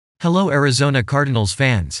Hello Arizona Cardinals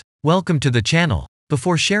fans. Welcome to the channel.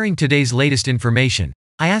 Before sharing today's latest information,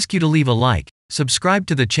 I ask you to leave a like, subscribe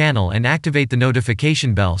to the channel and activate the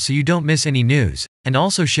notification bell so you don't miss any news, and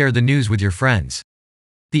also share the news with your friends.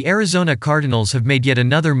 The Arizona Cardinals have made yet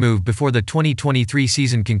another move before the 2023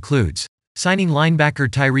 season concludes, signing linebacker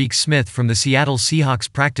Tyreke Smith from the Seattle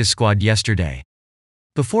Seahawks practice squad yesterday.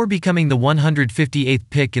 Before becoming the 158th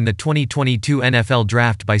pick in the 2022 NFL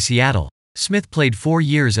Draft by Seattle, Smith played 4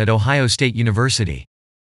 years at Ohio State University.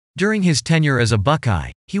 During his tenure as a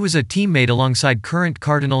Buckeye, he was a teammate alongside current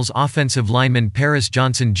Cardinals offensive lineman Paris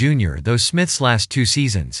Johnson Jr. those Smith's last 2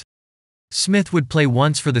 seasons. Smith would play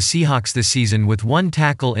once for the Seahawks this season with 1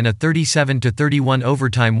 tackle in a 37-31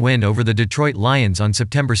 overtime win over the Detroit Lions on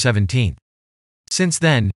September 17. Since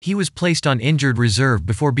then, he was placed on injured reserve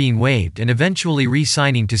before being waived and eventually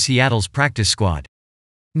re-signing to Seattle's practice squad.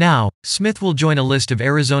 Now, Smith will join a list of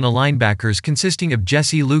Arizona linebackers consisting of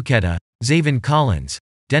Jesse Luketa, Zaven Collins,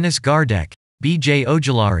 Dennis Gardeck, B.J.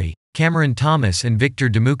 Ojulari, Cameron Thomas and Victor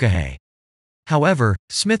Demukahe. However,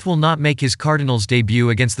 Smith will not make his Cardinals debut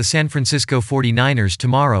against the San Francisco 49ers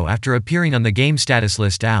tomorrow after appearing on the game status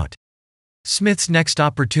list out. Smith's next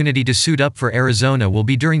opportunity to suit up for Arizona will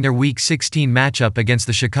be during their Week 16 matchup against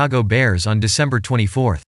the Chicago Bears on December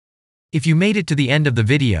 24. If you made it to the end of the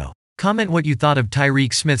video, comment what you thought of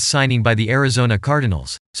Tyreke Smith's signing by the Arizona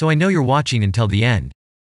Cardinals, so I know you're watching until the end.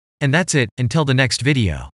 And that's it, until the next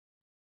video.